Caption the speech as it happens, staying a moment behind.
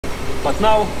But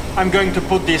now I'm going to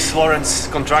put these Lorentz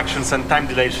contractions and time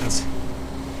dilations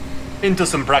into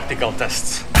some practical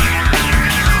tests.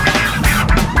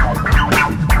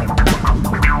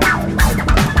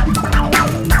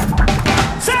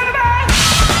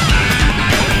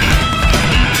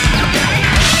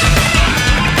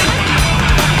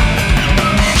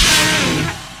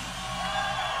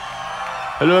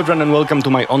 Hello everyone and welcome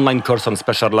to my online course on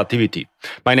special relativity.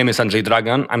 My name is Andrzej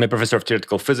Dragan. I'm a professor of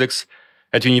theoretical physics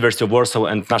at University of Warsaw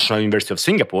and National University of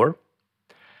Singapore.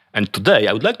 And today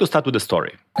I would like to start with a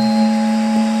story.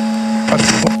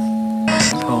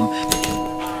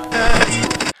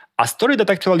 A story that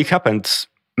actually happened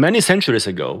many centuries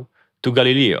ago to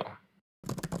Galileo.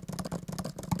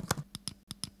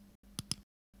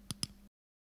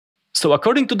 So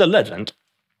according to the legend,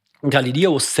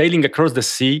 Galileo was sailing across the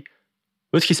sea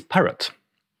with his parrot.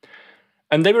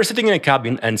 And they were sitting in a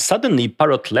cabin, and suddenly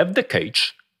parrot left the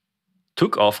cage,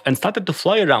 took off, and started to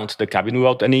fly around the cabin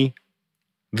without any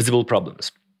visible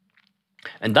problems.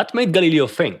 And that made Galileo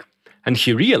think, and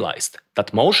he realized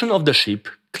that motion of the ship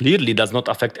clearly does not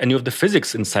affect any of the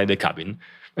physics inside the cabin,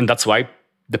 and that's why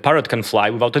the parrot can fly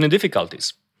without any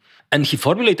difficulties. And he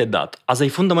formulated that as a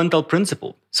fundamental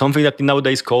principle, something that we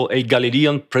nowadays call a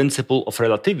Galilean principle of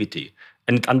relativity,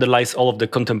 and it underlies all of the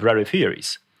contemporary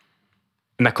theories.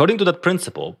 And according to that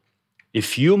principle,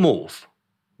 if you move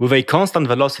with a constant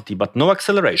velocity but no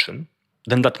acceleration,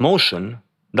 then that motion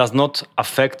does not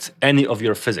affect any of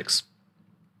your physics.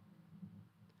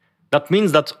 That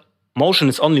means that motion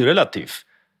is only relative.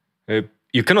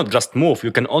 You cannot just move,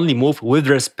 you can only move with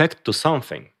respect to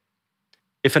something.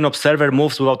 If an observer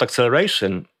moves without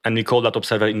acceleration, and we call that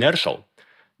observer inertial,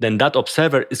 then that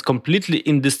observer is completely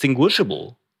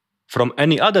indistinguishable from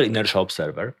any other inertial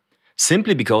observer,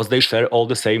 simply because they share all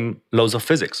the same laws of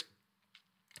physics.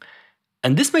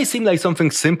 And this may seem like something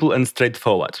simple and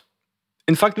straightforward.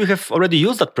 In fact, we have already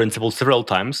used that principle several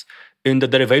times in the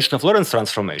derivation of Lorentz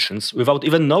transformations without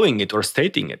even knowing it or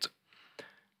stating it.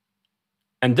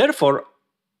 And therefore,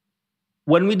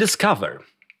 when we discover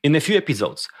in a few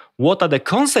episodes what are the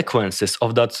consequences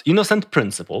of that innocent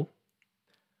principle,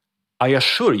 I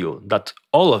assure you that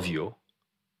all of you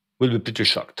will be pretty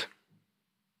shocked.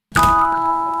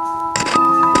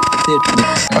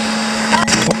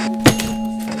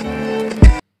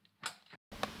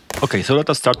 Okay, so let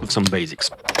us start with some basics.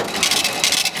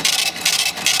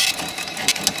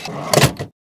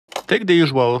 Take the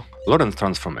usual Lorentz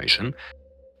transformation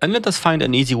and let us find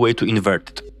an easy way to invert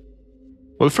it.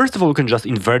 Well, first of all, we can just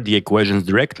invert the equations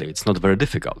directly, it's not very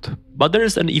difficult. But there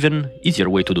is an even easier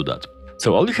way to do that.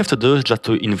 So all you have to do is just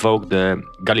to invoke the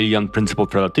Galilean principle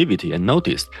of relativity, and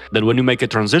notice that when you make a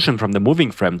transition from the moving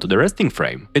frame to the resting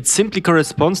frame, it simply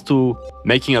corresponds to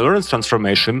making a Lorentz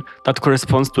transformation that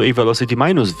corresponds to a velocity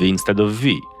minus v instead of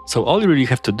v. So all you really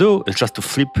have to do is just to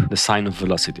flip the sign of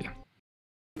velocity.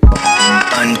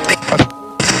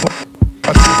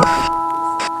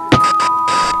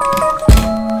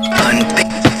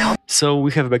 So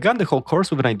we have begun the whole course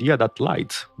with an idea that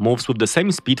light moves with the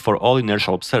same speed for all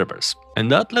inertial observers. And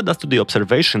that led us to the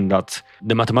observation that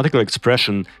the mathematical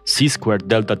expression c squared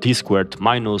delta t squared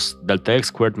minus delta x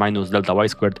squared minus delta y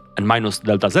squared and minus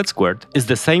delta z squared is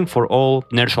the same for all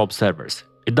inertial observers.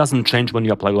 It doesn't change when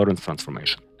you apply Lorentz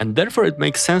transformation. And therefore it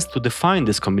makes sense to define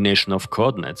this combination of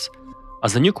coordinates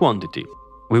as a new quantity.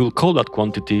 We will call that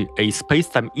quantity a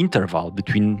space-time interval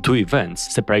between two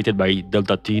events separated by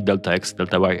delta t, delta x,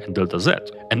 delta y, and delta z.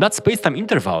 And that space-time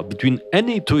interval between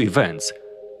any two events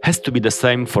has to be the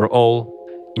same for all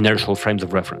inertial frames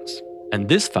of reference. And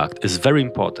this fact is very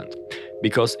important,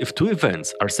 because if two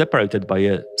events are separated by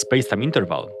a space-time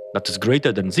interval that is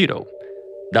greater than 0,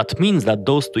 that means that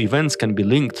those two events can be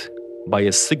linked by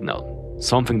a signal,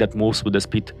 something that moves with a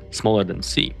speed smaller than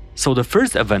c. So the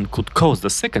first event could cause the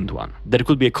second one. There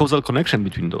could be a causal connection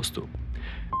between those two.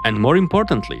 And more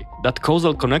importantly, that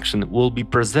causal connection will be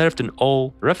preserved in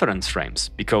all reference frames,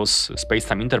 because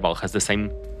space-time interval has the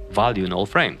same value in all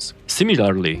frames.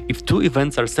 Similarly, if two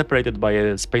events are separated by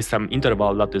a space-time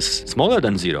interval that is smaller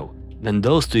than 0, then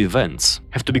those two events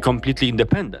have to be completely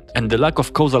independent, and the lack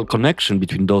of causal connection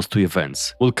between those two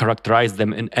events will characterize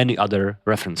them in any other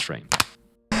reference frame.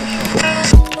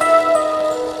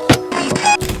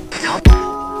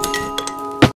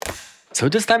 So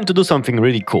it is time to do something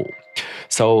really cool.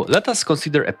 So let us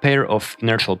consider a pair of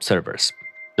inertial observers.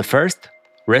 The first,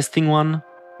 resting one,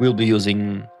 will be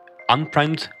using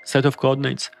unprimed set of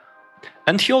coordinates,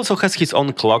 and he also has his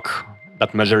own clock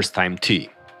that measures time t.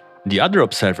 The other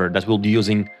observer that will be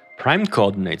using primed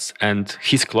coordinates, and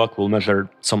his clock will measure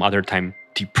some other time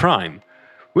t prime,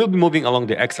 will be moving along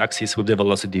the x-axis with the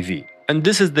velocity v. And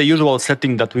this is the usual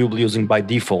setting that we will be using by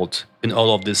default in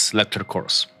all of this lecture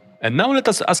course. And now let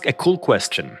us ask a cool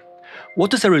question.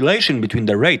 What is the relation between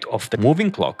the rate of the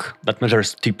moving clock that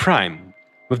measures t prime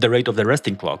with the rate of the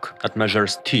resting clock that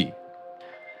measures t?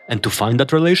 And to find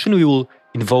that relation, we will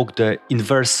invoke the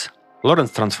inverse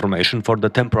Lorentz transformation for the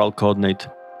temporal coordinate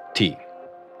t.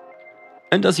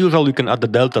 And as usual, we can add the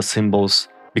delta symbols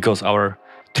because our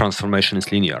transformation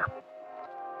is linear.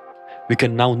 We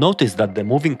can now notice that the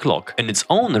moving clock in its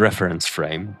own reference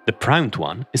frame, the primed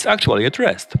one, is actually at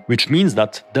rest, which means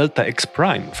that delta x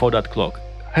prime for that clock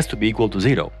has to be equal to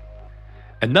 0.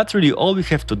 And that's really all we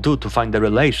have to do to find the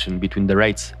relation between the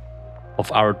rates of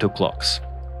our two clocks.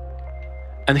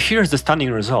 And here's the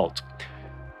stunning result.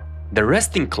 The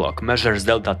resting clock measures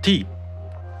delta t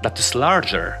that is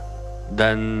larger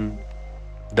than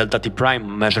delta t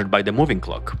prime measured by the moving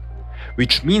clock,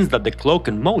 which means that the clock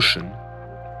in motion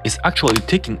is actually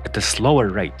ticking at a slower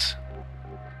rate.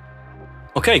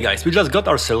 Okay guys, we just got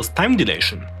ourselves time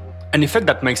dilation, an effect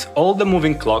that makes all the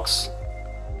moving clocks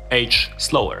age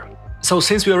slower. So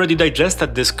since we already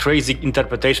digested this crazy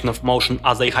interpretation of motion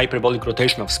as a hyperbolic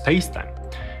rotation of space-time,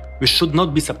 we should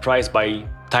not be surprised by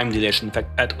time dilation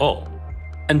effect at all.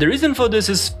 And the reason for this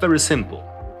is very simple.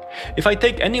 If I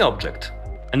take any object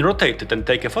and rotate it and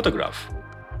take a photograph,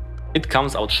 it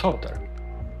comes out shorter.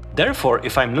 Therefore,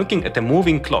 if I'm looking at a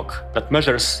moving clock that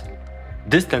measures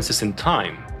distances in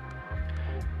time,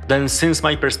 then since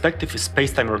my perspective is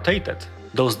space-time rotated,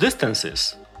 those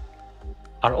distances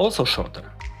are also shorter.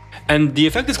 And the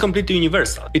effect is completely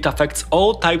universal. It affects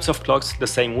all types of clocks the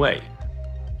same way.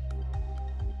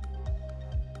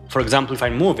 For example, if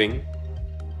I'm moving,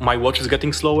 my watch is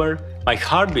getting slower, my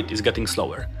heartbeat is getting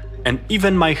slower, and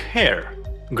even my hair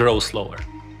grows slower.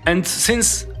 And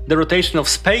since the rotation of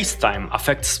space-time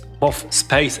affects both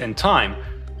space and time,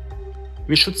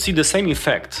 we should see the same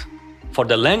effect for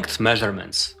the length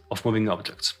measurements of moving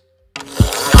objects.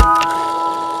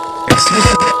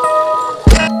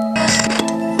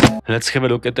 Let's have a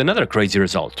look at another crazy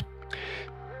result.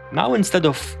 Now, instead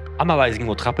of analyzing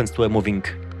what happens to a moving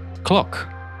clock,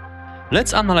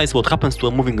 let's analyze what happens to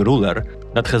a moving ruler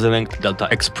that has a length delta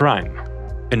x prime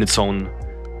in its own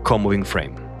co-moving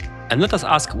frame. And let us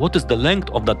ask what is the length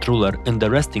of that ruler in the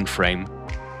resting frame,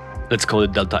 let's call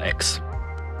it delta x.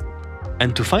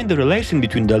 And to find the relation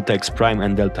between delta x prime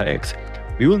and delta x,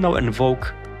 we will now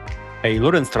invoke a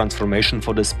Lorentz transformation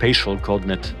for the spatial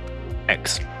coordinate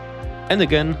x. And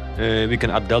again, we can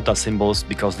add delta symbols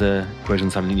because the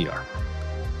equations are linear.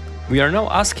 We are now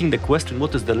asking the question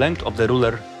what is the length of the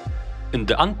ruler in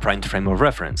the unprimed frame of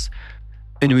reference,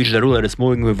 in which the ruler is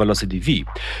moving with velocity v.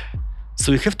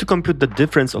 So we have to compute the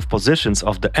difference of positions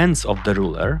of the ends of the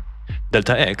ruler,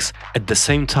 delta x, at the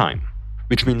same time,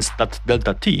 which means that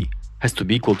delta t has to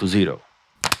be equal to 0.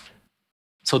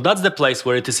 So that's the place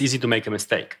where it is easy to make a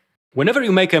mistake. Whenever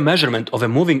you make a measurement of a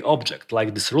moving object,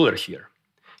 like this ruler here,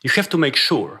 you have to make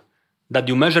sure that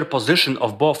you measure position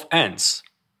of both ends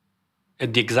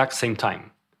at the exact same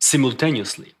time,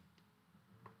 simultaneously.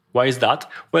 Why is that?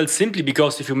 Well, simply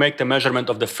because if you make the measurement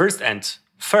of the first end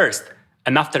first,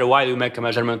 and after a while you make a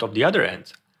measurement of the other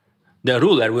end, the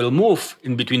ruler will move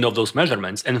in between of those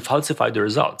measurements and falsify the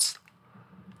results.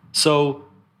 So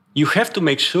you have to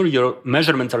make sure your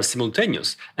measurements are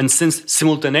simultaneous, and since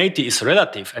simultaneity is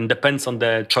relative and depends on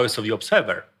the choice of the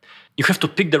observer, you have to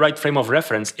pick the right frame of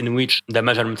reference in which the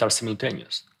measurements are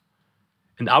simultaneous.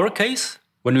 In our case,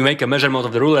 when we make a measurement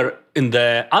of the ruler in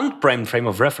the unprimed frame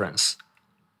of reference,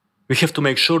 we have to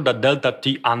make sure that delta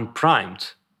t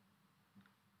unprimed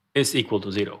is equal to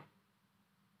 0.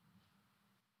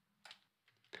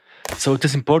 So it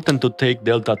is important to take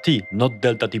delta t, not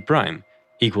delta t prime,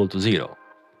 equal to 0.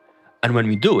 And when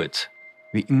we do it,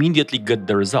 we immediately get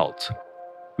the result.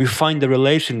 We find the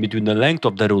relation between the length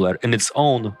of the ruler in its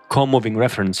own co-moving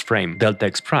reference frame, delta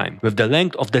x prime, with the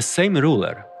length of the same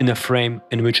ruler in a frame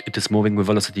in which it is moving with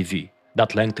velocity v.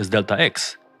 That length is delta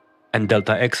x, and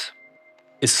delta x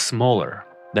is smaller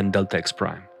than delta x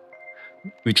prime,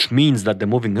 which means that the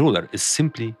moving ruler is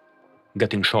simply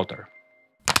getting shorter.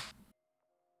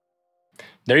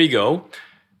 There you go.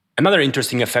 Another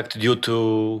interesting effect due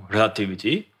to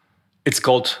relativity. It's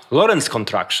called Lorentz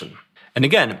contraction. And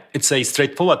again, it's a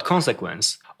straightforward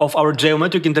consequence of our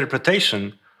geometric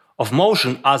interpretation of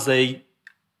motion as a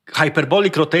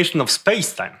hyperbolic rotation of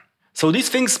space-time. So these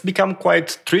things become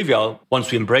quite trivial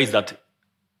once we embrace that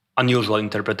unusual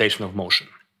interpretation of motion.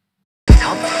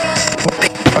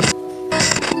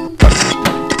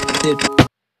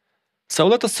 So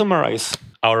let us summarize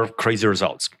our crazy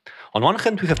results. On one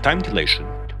hand, we have time dilation,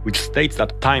 which states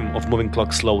that time of moving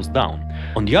clock slows down.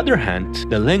 On the other hand,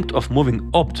 the length of moving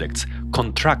objects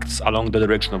contracts along the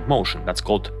direction of motion. That's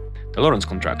called the Lorentz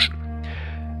contraction.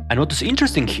 And what is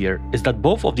interesting here is that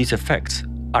both of these effects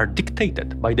are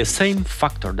dictated by the same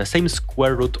factor, the same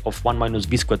square root of 1 minus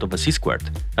v squared over c squared,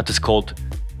 that is called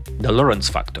the Lorentz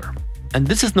factor. And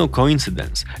this is no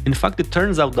coincidence. In fact, it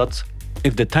turns out that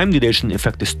if the time dilation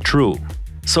effect is true,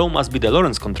 so must be the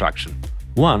Lorentz contraction.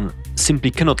 One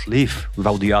simply cannot live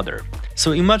without the other.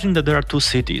 So imagine that there are two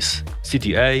cities,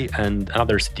 city A and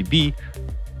another city B,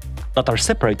 that are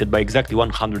separated by exactly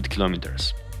 100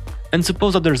 kilometers. And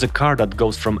suppose that there's a car that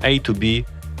goes from A to B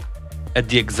at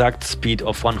the exact speed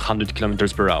of 100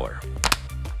 kilometers per hour.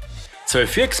 So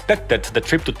if you expected the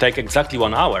trip to take exactly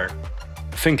 1 hour,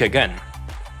 think again,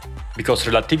 because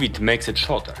relativity makes it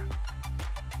shorter.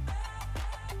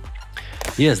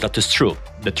 Yes, that is true.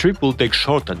 The trip will take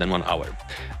shorter than 1 hour.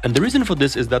 And the reason for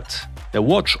this is that the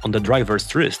watch on the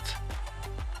driver's wrist,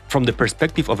 from the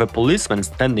perspective of a policeman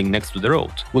standing next to the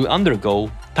road, will undergo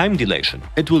time dilation.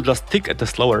 It will just tick at a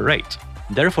slower rate.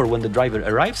 Therefore, when the driver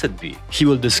arrives at B, he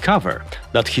will discover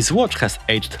that his watch has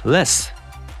aged less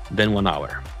than 1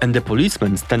 hour. And the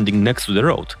policeman standing next to the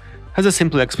road has a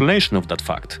simple explanation of that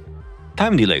fact: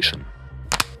 time dilation.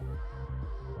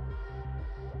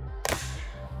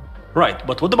 Right,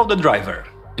 but what about the driver?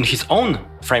 In his own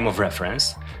frame of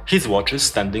reference, his watch is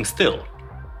standing still.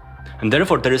 And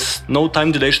therefore there is no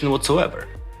time dilation whatsoever.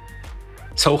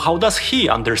 So how does he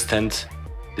understand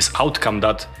this outcome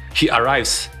that he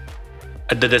arrives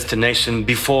at the destination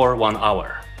before 1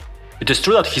 hour? It is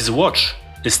true that his watch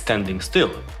is standing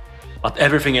still, but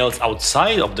everything else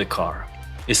outside of the car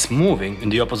is moving in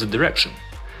the opposite direction.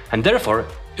 And therefore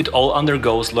it all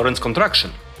undergoes Lorentz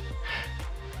contraction.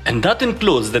 And that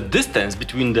includes the distance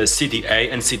between the city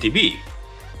A and city B.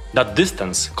 That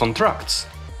distance contracts.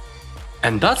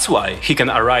 And that's why he can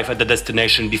arrive at the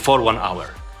destination before 1 hour.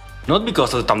 Not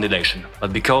because of the time dilation,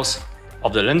 but because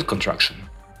of the length contraction.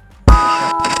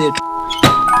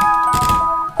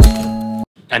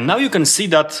 And now you can see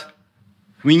that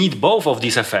we need both of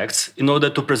these effects in order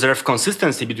to preserve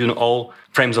consistency between all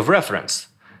frames of reference.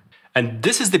 And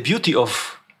this is the beauty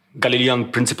of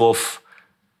Galilean principle of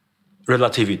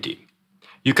relativity.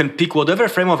 You can pick whatever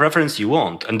frame of reference you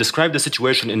want and describe the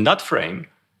situation in that frame,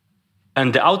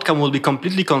 and the outcome will be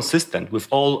completely consistent with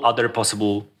all other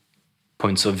possible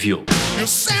points of view.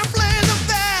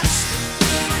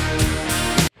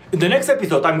 In the next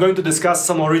episode, I'm going to discuss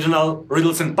some original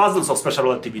riddles and puzzles of special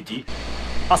relativity,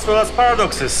 as well as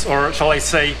paradoxes, or shall I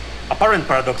say, apparent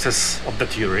paradoxes of the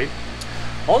theory.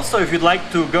 Also, if you'd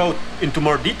like to go into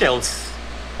more details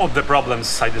of the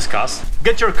problems I discuss,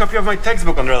 get your copy of my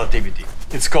textbook on relativity.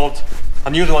 It's called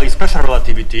Unusually Special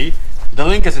Relativity. The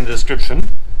link is in the description.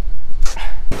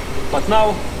 But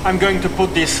now I'm going to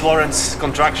put these Lorentz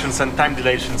contractions and time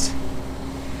dilations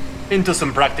into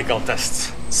some practical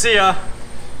tests. See ya!